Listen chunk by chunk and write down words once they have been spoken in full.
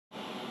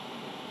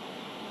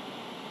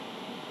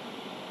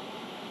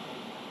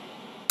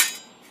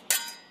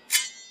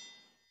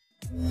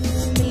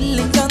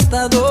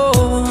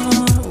encantador.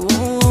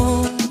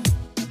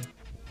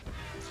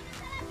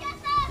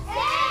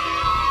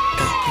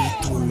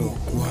 Capítulo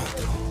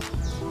 4.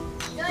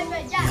 La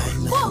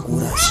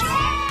inauguración.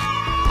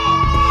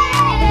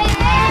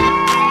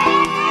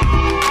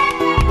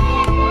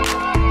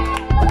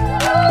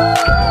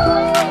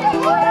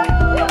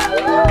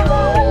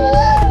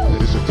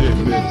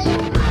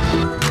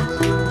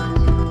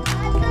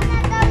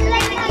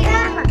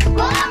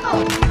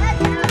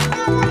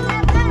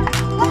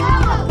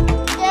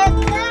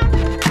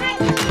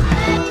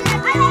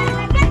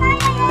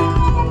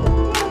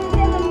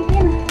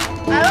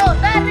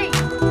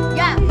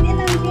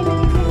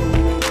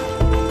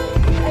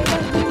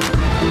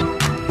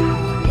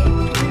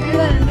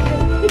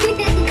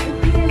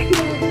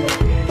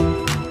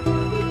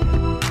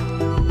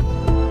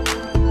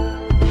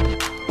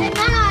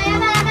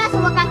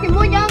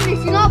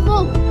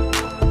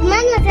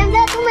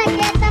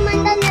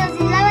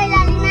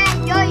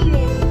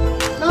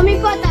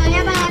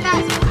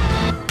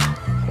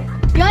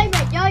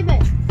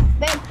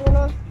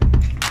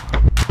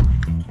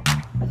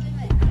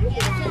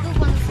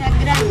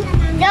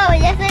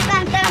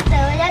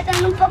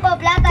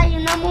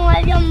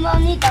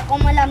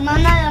 Como la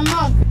hermana de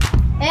amor.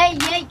 Ey,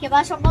 ¿qué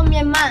pasó con mi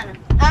hermana?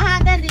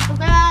 Ajá, Terry, ¿tú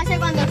qué vas a hacer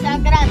cuando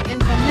seas grande?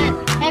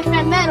 Enfermero.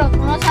 Enfermero, tú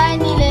no sabes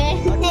ni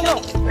leer. No.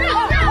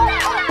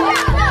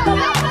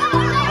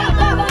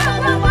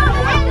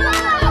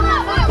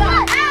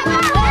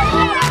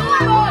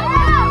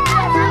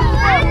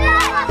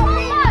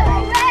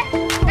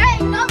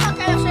 Ey, no,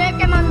 porque yo soy el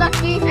que mando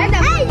aquí. Ey,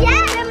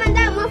 ya, le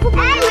mandamos a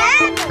fútbol.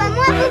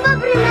 Vamos a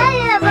fútbol primero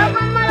y después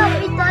vamos a los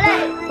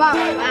pistoleros.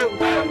 Vamos.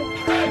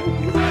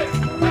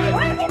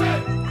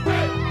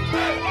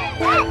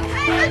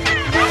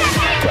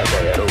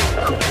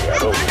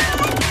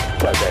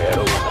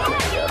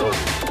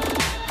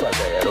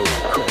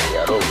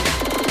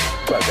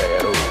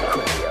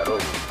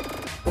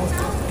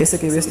 Ese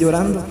que ves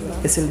llorando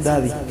es el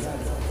Daddy.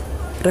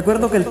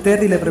 Recuerdo que el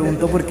Terry le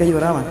preguntó por qué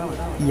lloraban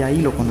y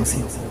ahí lo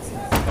conocí.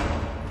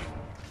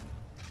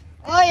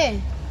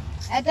 Oye,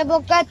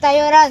 ¿por qué está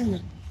llorando?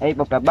 Ey,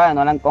 porque papá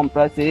no le han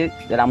comprado el CD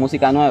de la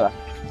música nueva.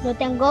 Yo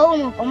tengo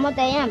uno, ¿cómo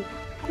te llamas?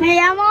 Me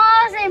llamo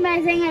Ose y me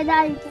dicen el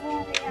Daddy.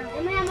 ¿Cómo te llamas?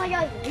 Yo me llamo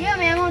Joy. Yo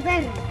me llamo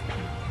Terry.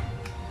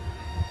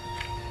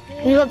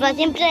 Mi papá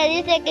siempre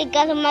dice que el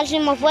caso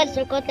máximo fue el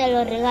que te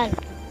lo regala.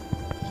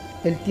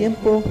 El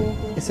tiempo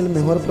es el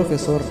mejor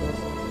profesor.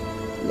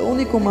 Lo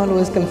único malo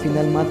es que al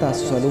final mata a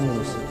sus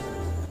alumnos.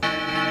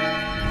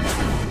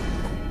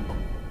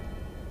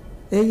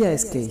 Ella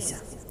es Keisha,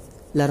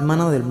 la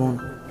hermana del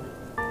mono.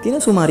 Tiene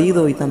su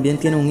marido y también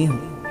tiene un hijo,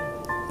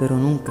 pero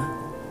nunca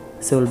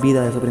se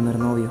olvida de su primer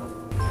novio.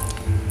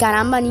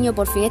 Caramba, niño,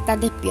 por fin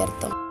estás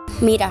despierto.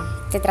 Mira,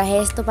 te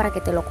traje esto para que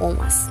te lo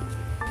comas.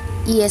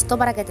 Y esto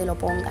para que te lo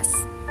pongas.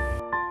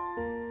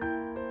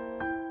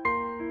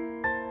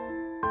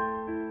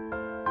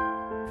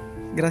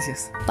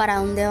 Gracias. ¿Para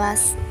dónde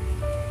vas?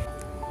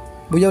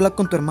 Voy a hablar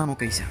con tu hermano,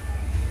 Keisha.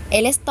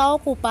 Él está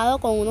ocupado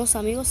con unos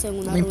amigos en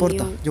una reunión. No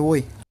importa, yo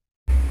voy.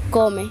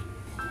 Come.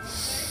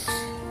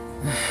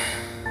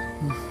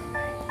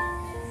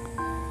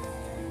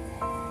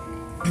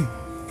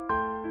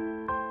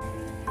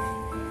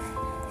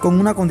 Con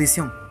una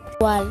condición.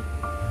 ¿Cuál?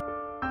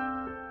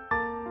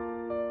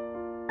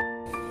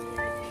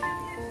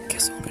 Que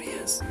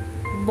sonrías.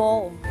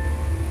 Bo.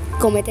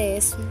 Cómete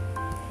eso.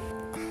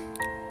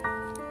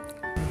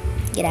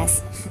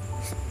 Gracias.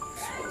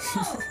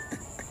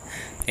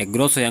 El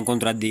grosso ya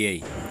encontró al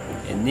DJ.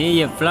 El niño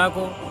y el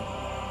flaco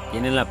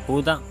tienen la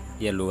puta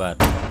y el lugar.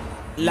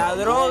 La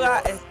droga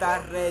está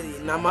ready.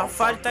 Nada más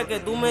falta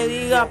que tú me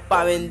digas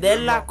para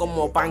venderla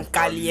como pan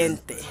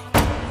caliente.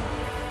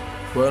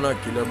 Bueno,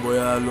 aquí les voy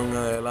a darle un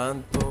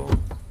adelanto.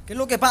 ¿Qué es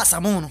lo que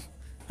pasa, mono?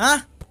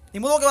 ¿Ah? Ni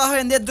modo que vas a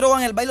vender droga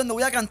en el baile donde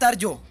voy a cantar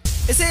yo.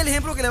 Ese es el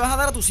ejemplo que le vas a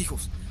dar a tus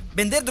hijos.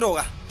 Vender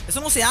droga. Eso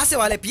no se hace,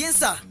 ¿vale?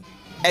 Piensa.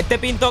 ¿Este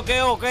pinto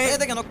qué o qué?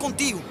 Fíjate que no es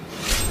contigo.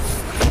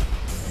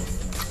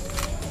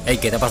 Ey,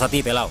 ¿qué te pasa a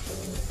ti, pelado?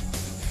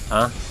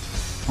 ¿Ah?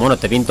 Mono,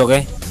 ¿este pinto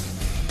qué?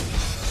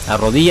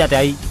 Arrodíllate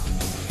ahí.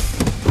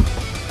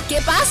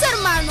 ¿Qué pasa,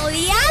 hermano?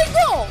 ¡Di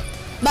algo!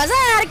 ¿Vas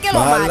a dejar que lo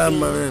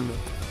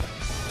maten?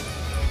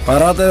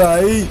 Párate de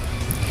ahí.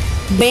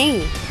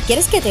 Ven,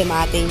 ¿quieres que te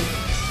maten?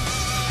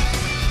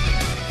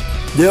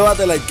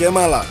 Llévatela y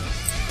quémala.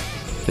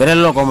 Tú eres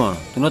loco, mono.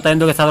 Tú no estás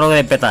viendo que esa droga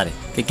es de petare.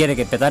 ¿Qué quiere?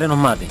 ¿Que el petare nos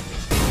mate?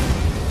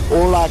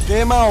 O la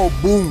quema o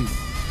boom.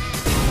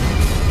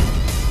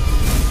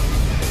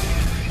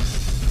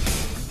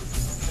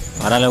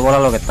 Ahora le bola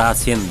lo que estás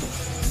haciendo.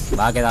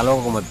 Vas a quedar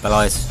loco como el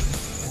pelado ese.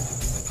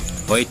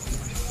 Oíste,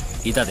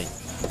 quítate.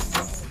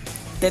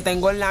 Te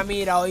tengo en la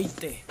mira,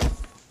 oíste.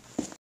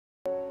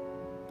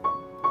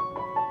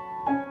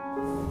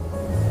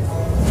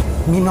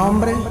 Mi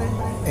nombre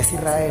es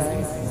Israel.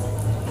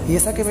 Y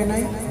esa que ven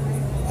ahí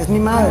es mi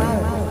madre.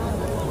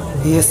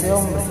 Y ese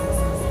hombre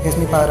es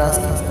mi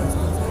padrastro.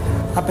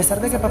 A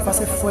pesar de que papá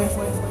se fue,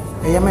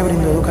 ella me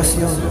brindó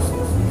educación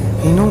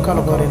y nunca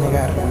lo podré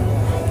negar.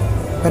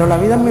 Pero la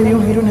vida me dio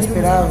un giro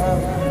inesperado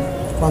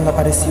cuando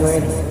apareció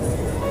él,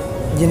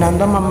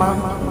 llenando a mamá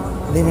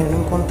de veneno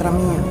en contra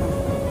mía,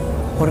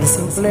 por el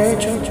simple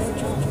hecho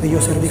de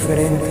yo ser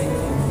diferente.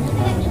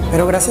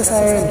 Pero gracias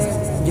a él,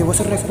 llevo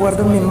ese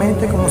recuerdo en mi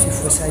mente como si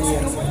fuese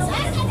ayer.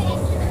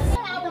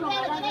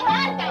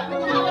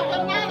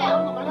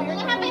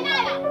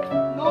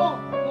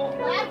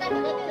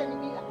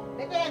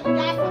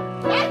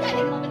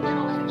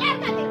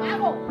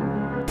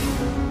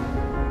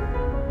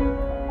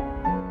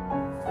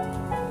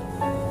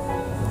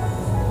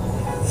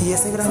 Y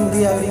ese gran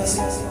día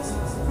gris,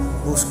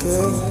 busqué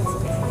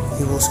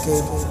y busqué.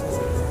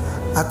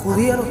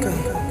 Acudí a lo que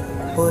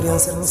podrían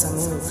ser mis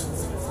amigos,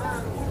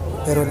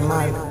 pero el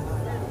mal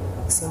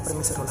siempre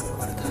me cerró las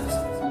puertas.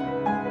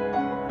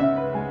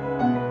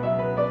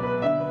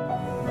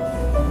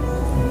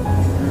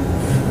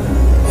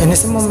 En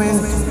ese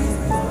momento,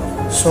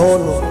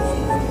 solo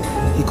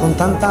y con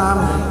tanta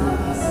hambre,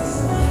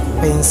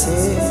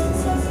 pensé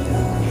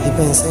y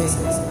pensé,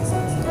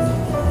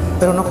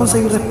 pero no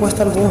conseguí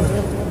respuesta alguna,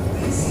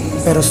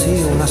 pero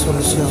sí una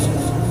solución.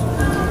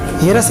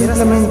 Y era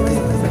simplemente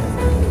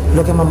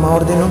lo que mamá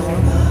ordenó: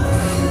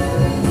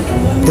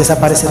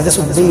 desaparecer de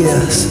sus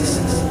vidas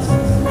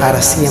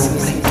para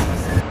siempre.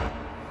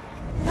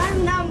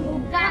 Andan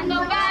buscando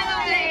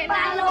padres,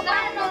 van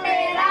buscando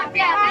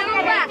terapia,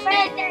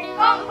 respeten,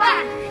 compa,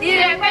 y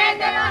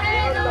respeten los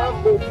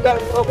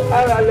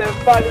Andan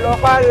buscando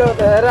palo,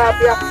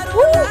 terapia,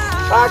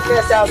 pa'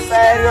 que sea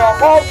serio,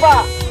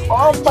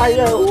 compa, y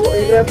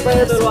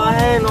respete lo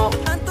ajeno.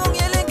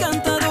 El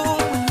encantador,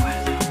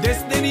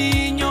 desde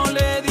niño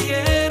le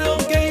dijeron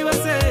que iba a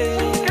ser,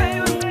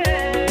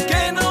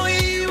 que no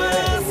iba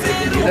a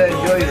ser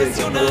un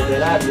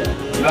profesional.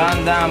 Lo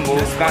andan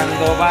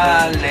buscando para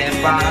darle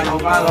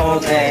palo,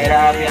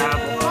 terapia.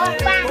 Lo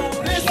andan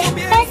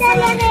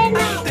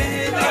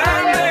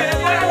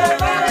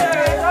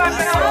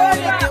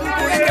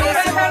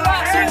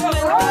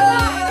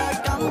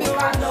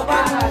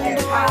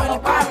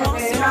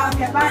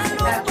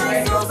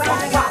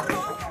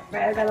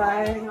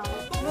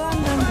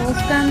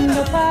buscando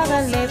para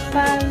darle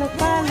palo,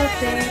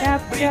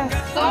 terapia.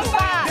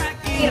 compa,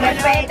 y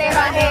respeten los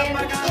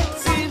ajenos.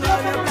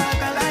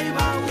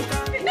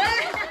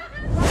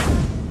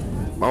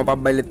 Vamos para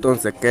el baile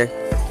entonces,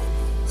 ¿qué?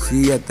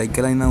 Sí, hasta hay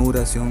que la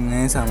inauguración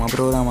esa, vamos a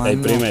programar.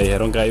 El primo me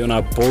dijeron que hay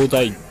una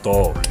puta y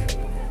todo.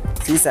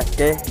 Sí,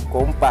 ¿qué?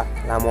 Compa,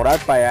 la moral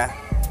para allá.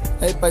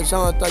 Hey,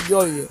 paisano, está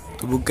yo.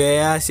 ¿Tú por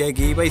qué haces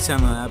aquí,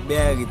 paisano?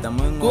 Vea, aquí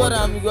estamos en Tú eres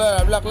otra. amigo,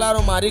 habla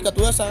claro, marica.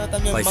 Tú ya sabes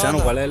también,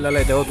 Paisano, ¿cuál es el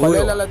aleteo tuyo? ¿Cuál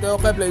es el aleteo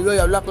que play?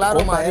 Habla claro,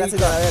 Compa, marica. esa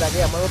ciudadera aquí,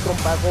 llamando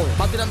trompa, coño.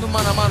 Va tirando un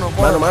mano a mano,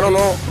 coño. Mano, mano no,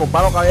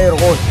 comparo caballero,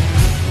 coño.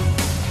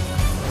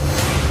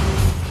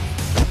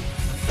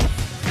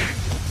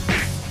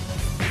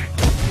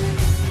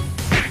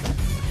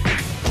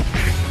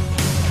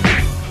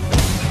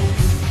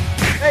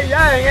 Ey,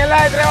 ya, en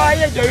la de tres ahí,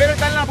 yo viene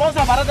está en la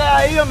poza, párate de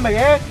ahí, hombre,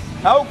 ¿qué?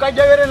 A buscar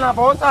yo viene en la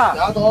poza.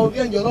 Ya, todo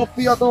bien, yo no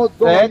pío a todos.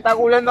 Se está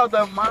culiendo a tu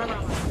hermana.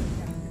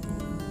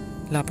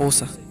 La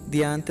posa,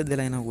 día antes de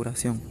la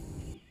inauguración.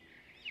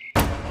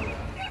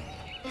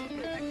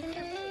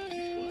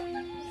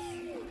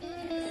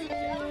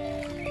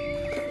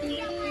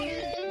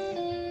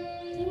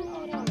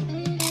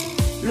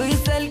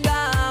 Luis el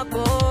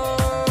Capo,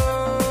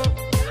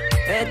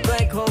 esto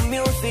es con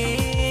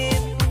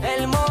music,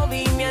 el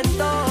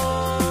movimiento.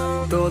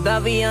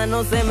 Todavía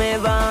no se me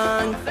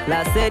van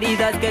las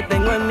heridas que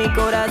tengo en mi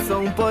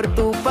corazón por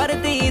tu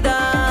partida.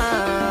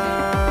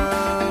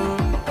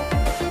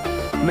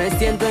 Me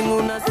siento en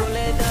una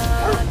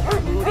soledad,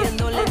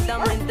 muriendo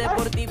lentamente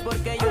por ti,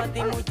 porque yo a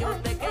ti mucho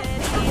te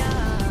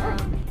quería.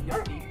 Yo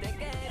a ti te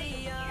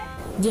quería.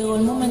 Llegó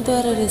el momento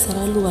de regresar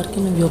al lugar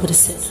que me vio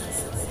crecer.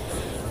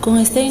 Con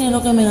este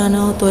dinero que me he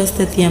ganado todo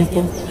este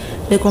tiempo,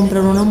 le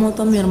compraré una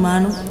moto a mi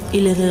hermano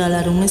y le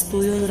regalaré un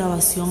estudio de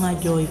grabación a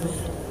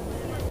Joyver.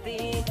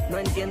 No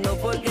entiendo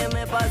por qué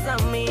me pasa a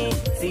mí.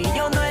 Si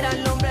yo no era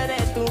el hombre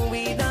de tu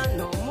vida,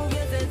 no me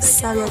hubieses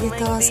Sabía que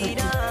estabas aquí.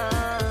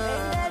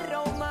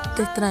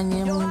 Te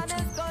extrañé mucho.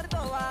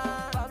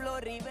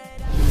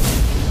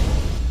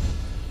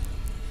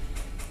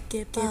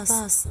 ¿Qué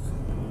pasa?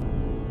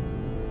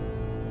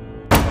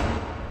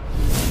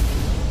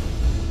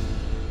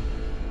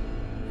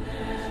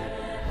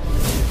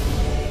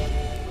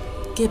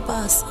 ¿Qué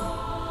pasa?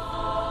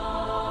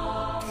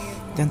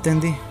 Ya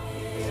entendí.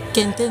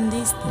 ¿Qué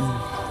entendiste?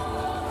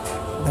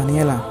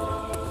 Daniela,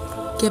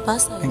 ¿Qué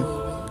pasa? ven.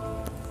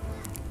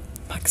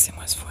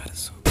 Máximo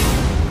esfuerzo.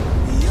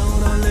 Y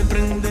ahora le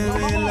prende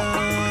vela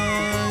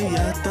y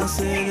hasta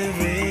se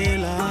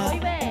devela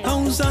a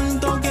un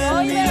santo que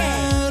el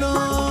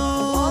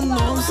dinero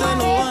no se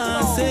lo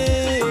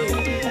hace.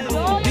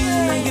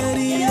 Dime,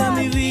 querida,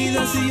 mi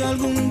vida, si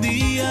algún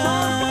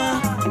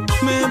día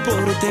me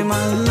porté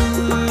mal,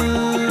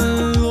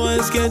 o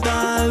es que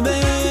tal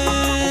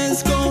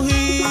vez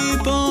cogí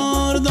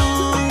por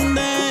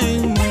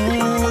donde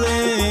no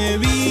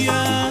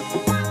debía,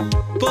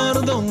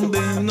 por donde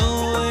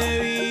no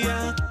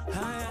debía.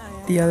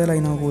 Día de la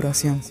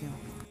inauguración.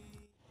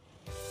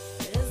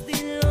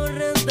 Estilo,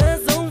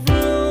 respeto,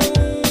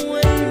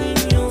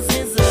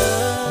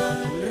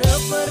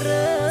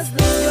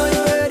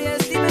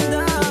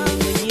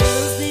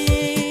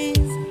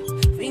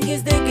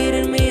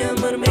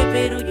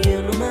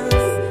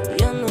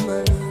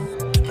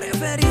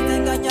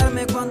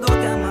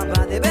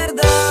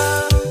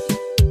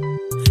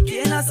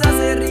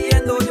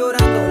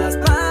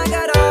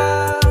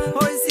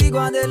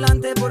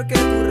 adelante porque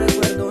tu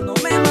recuerdo no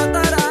me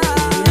matará.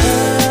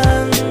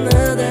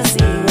 Nada es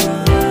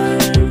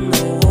igual,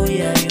 no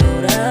voy a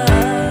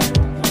llorar,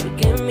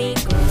 porque mi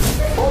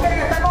Ok,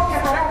 esta noche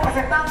estaremos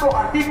presentando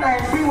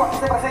artistas en vivo. Aquí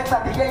se presenta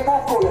DJ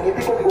Mosco y el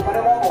típico mi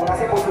compadre Momo.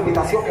 Gracias por su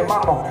invitación, mi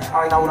hermano, a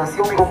la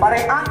inauguración. Mi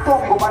compadre Anto,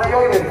 mi compadre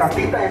Joyver,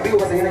 artistas en vivo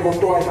que se vienen con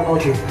toda esta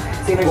noche.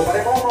 Sí, mi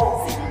compadre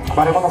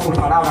Momo, sus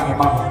palabras, mi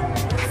hermano.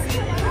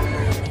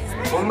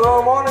 Un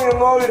nuevo mono y un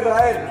nuevo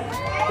Israel,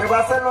 que va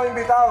a ser los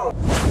invitados.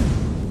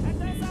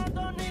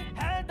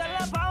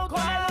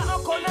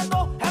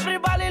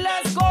 Everybody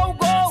let's go,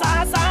 go.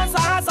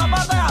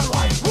 Zapatealo.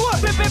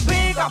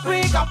 Pica,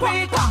 pica,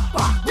 pica.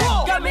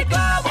 Que mi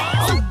clavo,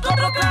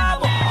 otro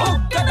clavo.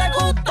 Que te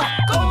gusta,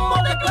 como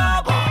te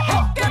clavo.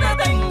 Que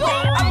te tengo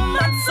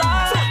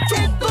amanzar.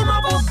 Si tú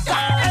no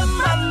buscas, es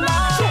más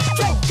nada.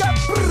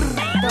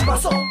 ¿Qué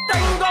pasó?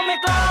 Tengo mi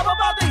clavo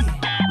para ti,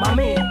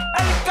 mami.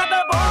 El que te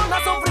pone a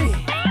sufrir.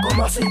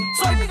 ¿Cómo así?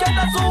 Soy el que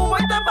te subo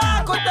y te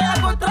bajo y te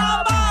hago el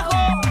trabajo.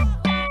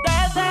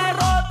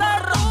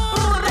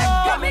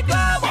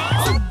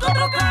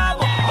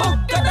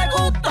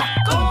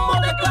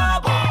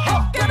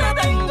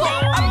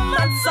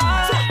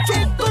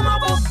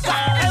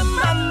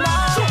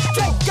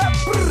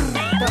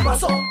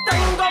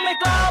 Tengo mi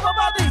clavo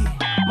para ti,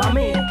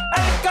 mami. El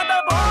que te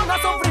pone a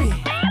sufrir.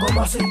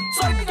 ¿Cómo así?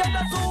 Soy el que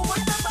te subo y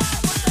te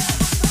bajo.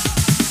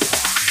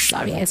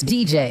 Sorry, it's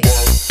DJ.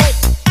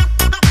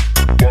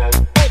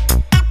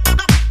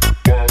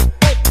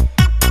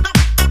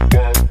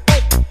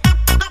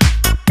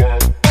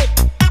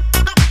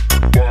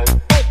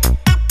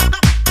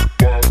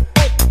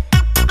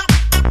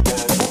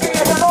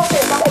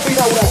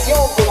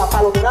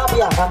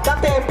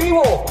 Cantantes en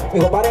vivo, mi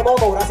compadre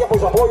Momo, gracias por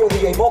su apoyo,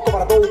 DJ Mosco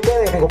para todos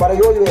ustedes, mi compadre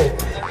Joyver,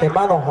 mi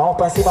hermano, vamos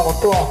para encima con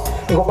todas.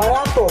 Mi compadre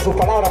Anto, sus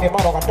palabras, mi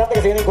hermano, cantantes que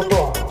se vienen con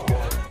todas.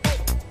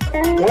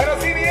 Bueno,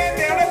 sí, mi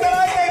gente, ¿dónde está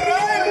la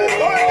Israel?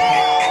 ¿Dónde está?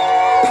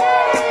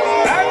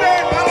 ¡Dale,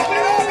 para la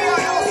terapia!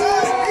 ¡Ya lo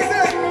sabes!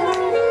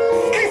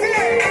 ¡Dice!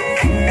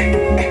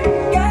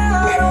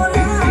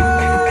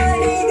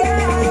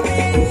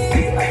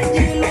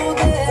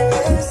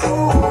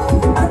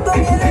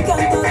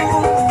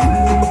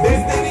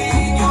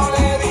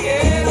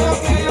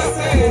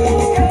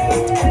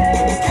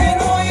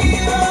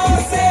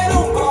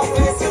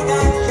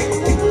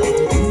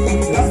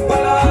 Las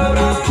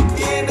palabras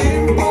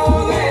tienen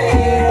poder.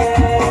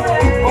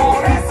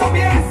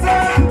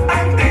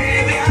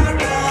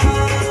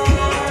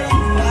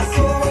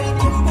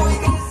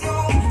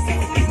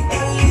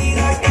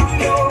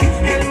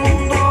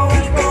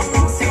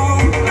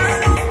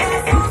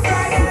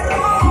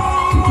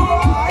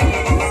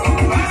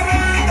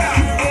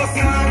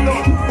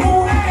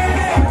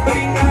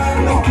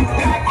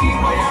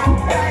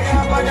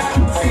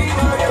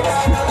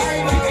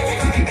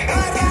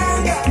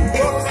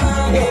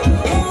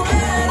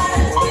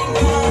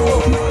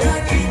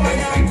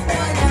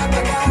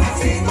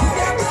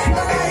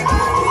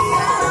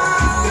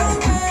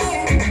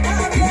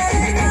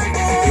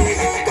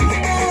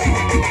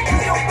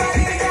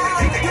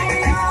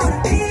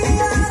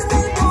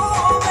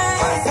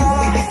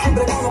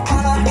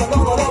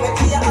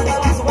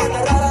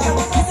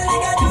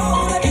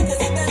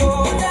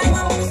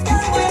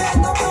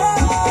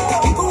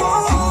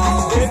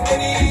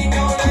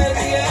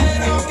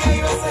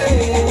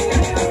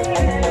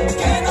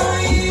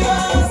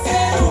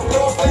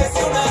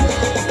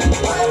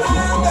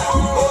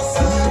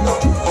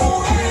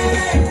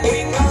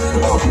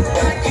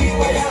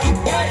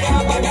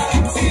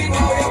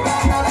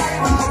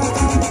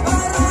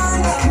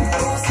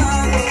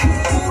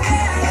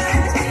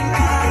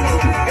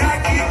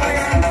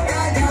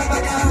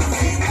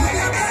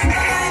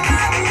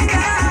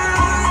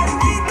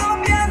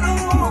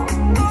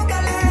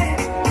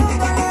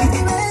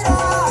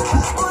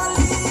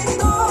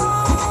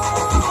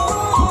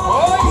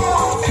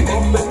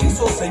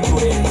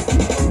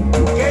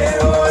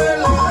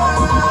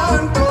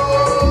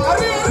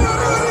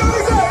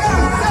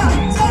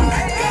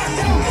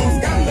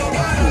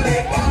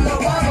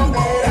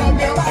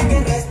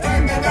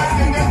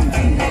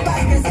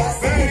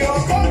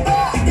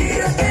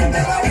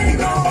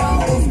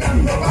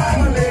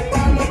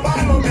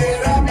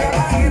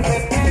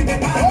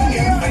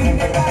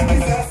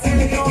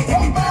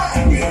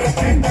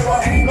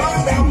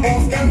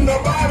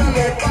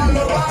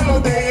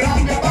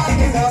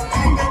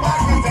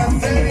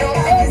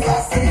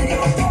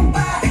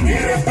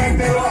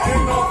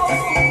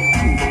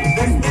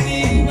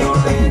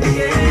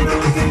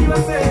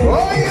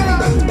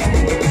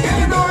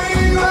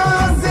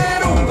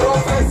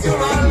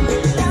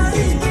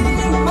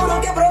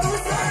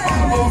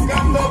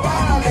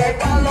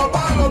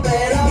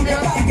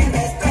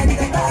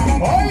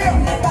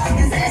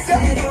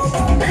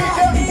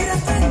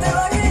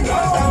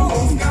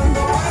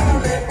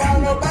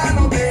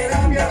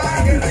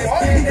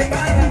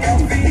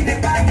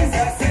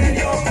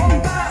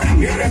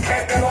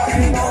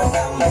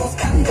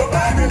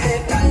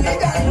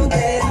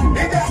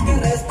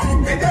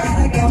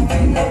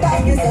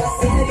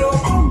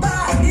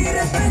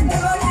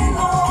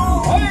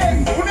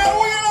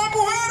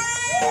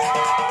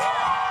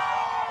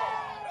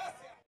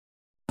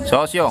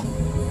 Socio.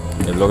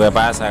 ¿Qué es lo que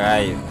pasa,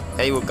 gallo?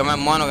 Ey, búscame al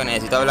mono que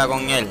necesito hablar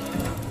con él.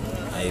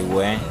 Ay,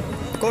 güey.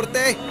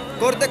 ¡Corte!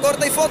 ¡Corte,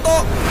 corte y foto!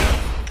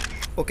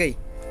 Ok,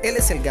 él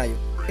es el gallo,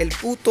 el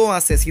puto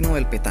asesino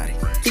del petare.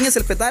 ¿Quién es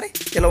el petare?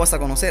 Ya lo vas a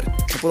conocer,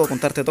 no puedo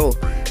contarte todo.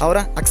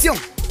 Ahora, ¡acción!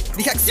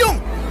 ¡Dije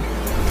acción!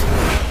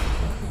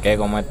 ¿Qué?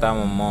 ¿Cómo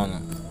estamos,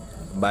 mono?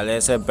 Vale,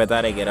 ese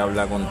petare quiere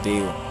hablar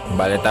contigo.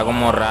 Vale, está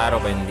como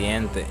raro,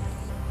 pendiente.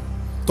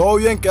 Todo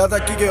bien, quédate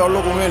aquí que yo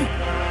hablo con él.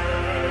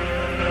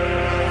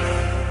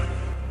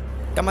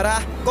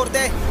 Camarada,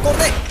 corte,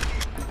 corte.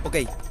 Ok,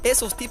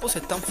 esos tipos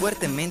están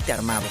fuertemente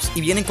armados y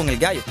vienen con el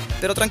gallo.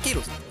 Pero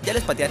tranquilos, ya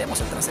les patearemos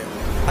el trasero.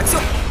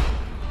 ¡Acción!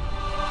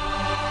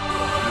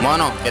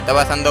 Mono, ¿qué está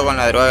pasando con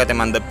la droga que te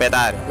mandó el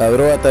petare? La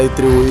droga está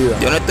distribuida.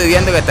 Yo no estoy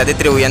viendo que estás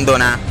distribuyendo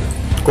nada.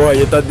 Coge,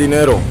 ahí está el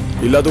dinero.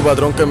 Dile a tu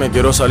patrón que me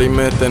quiero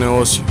salirme de este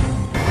negocio.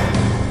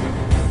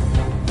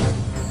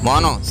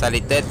 Mono,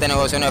 salirte de este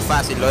negocio no es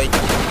fácil, lo he dicho.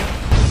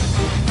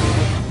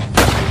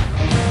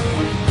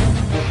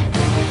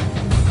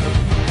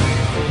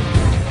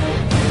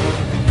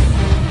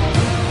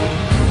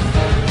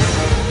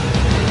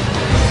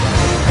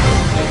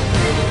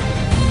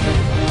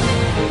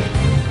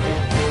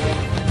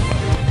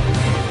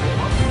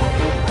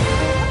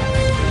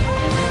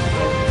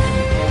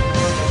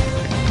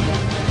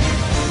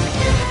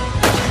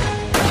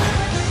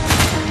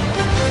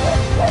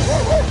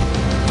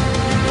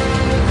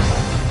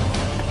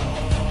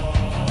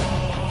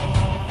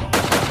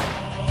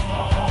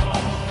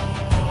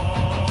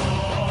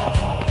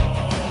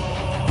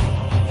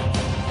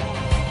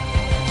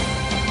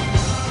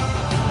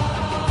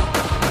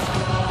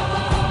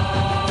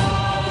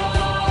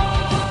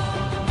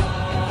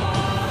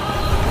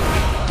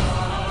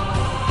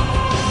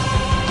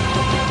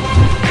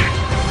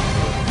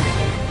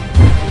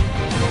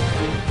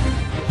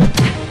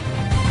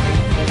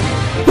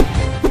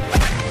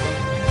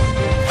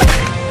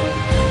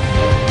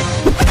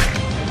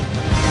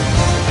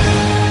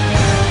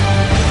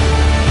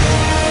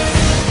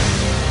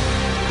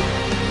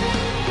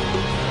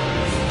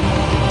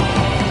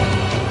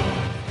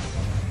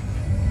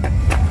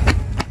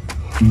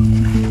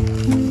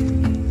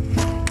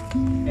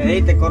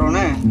 Te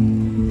coroné.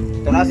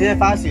 Esto no es así de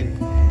fácil.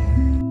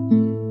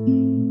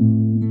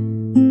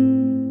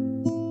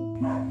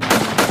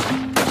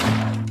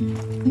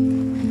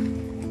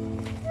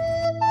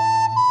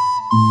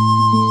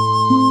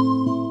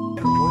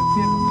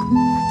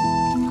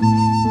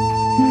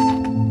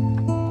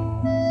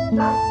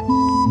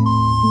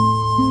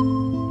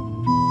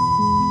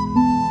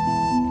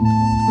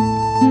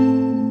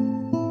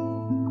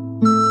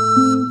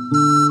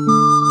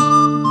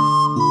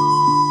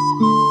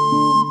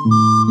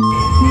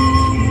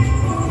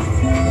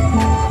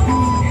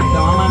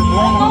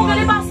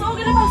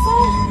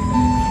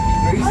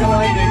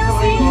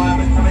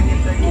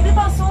 ¿Qué te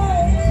pasó?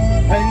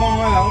 Hey, mono,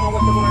 da una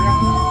vuelta por acá.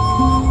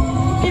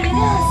 ¿Por qué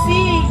vienes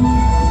así?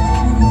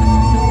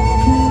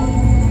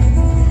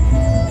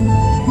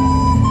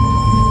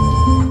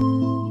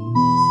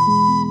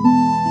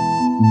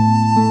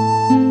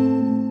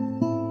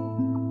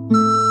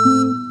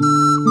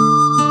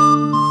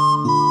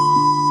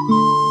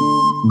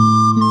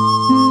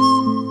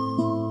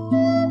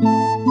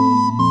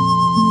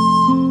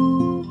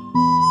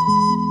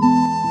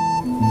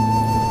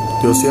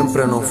 Yo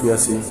siempre no fui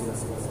así.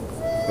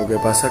 Lo que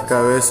pasa es que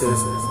a veces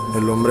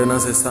el hombre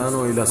nace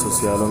sano y la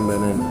sociedad lo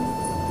envenena.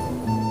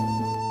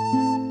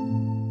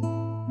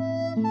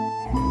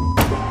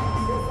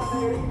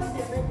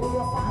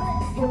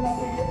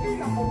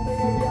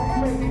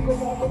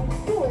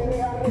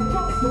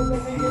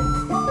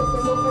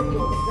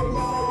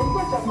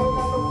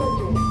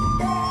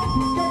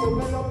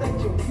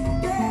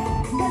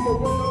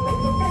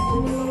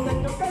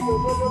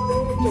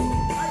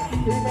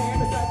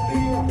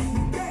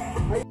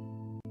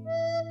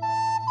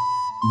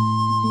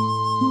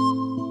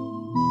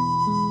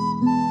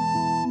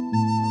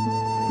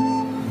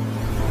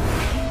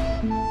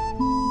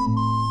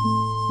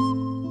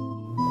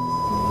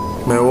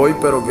 Me voy,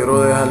 pero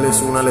quiero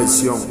dejarles una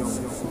lección.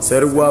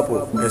 Ser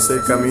guapo es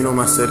el camino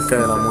más cerca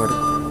de la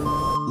muerte.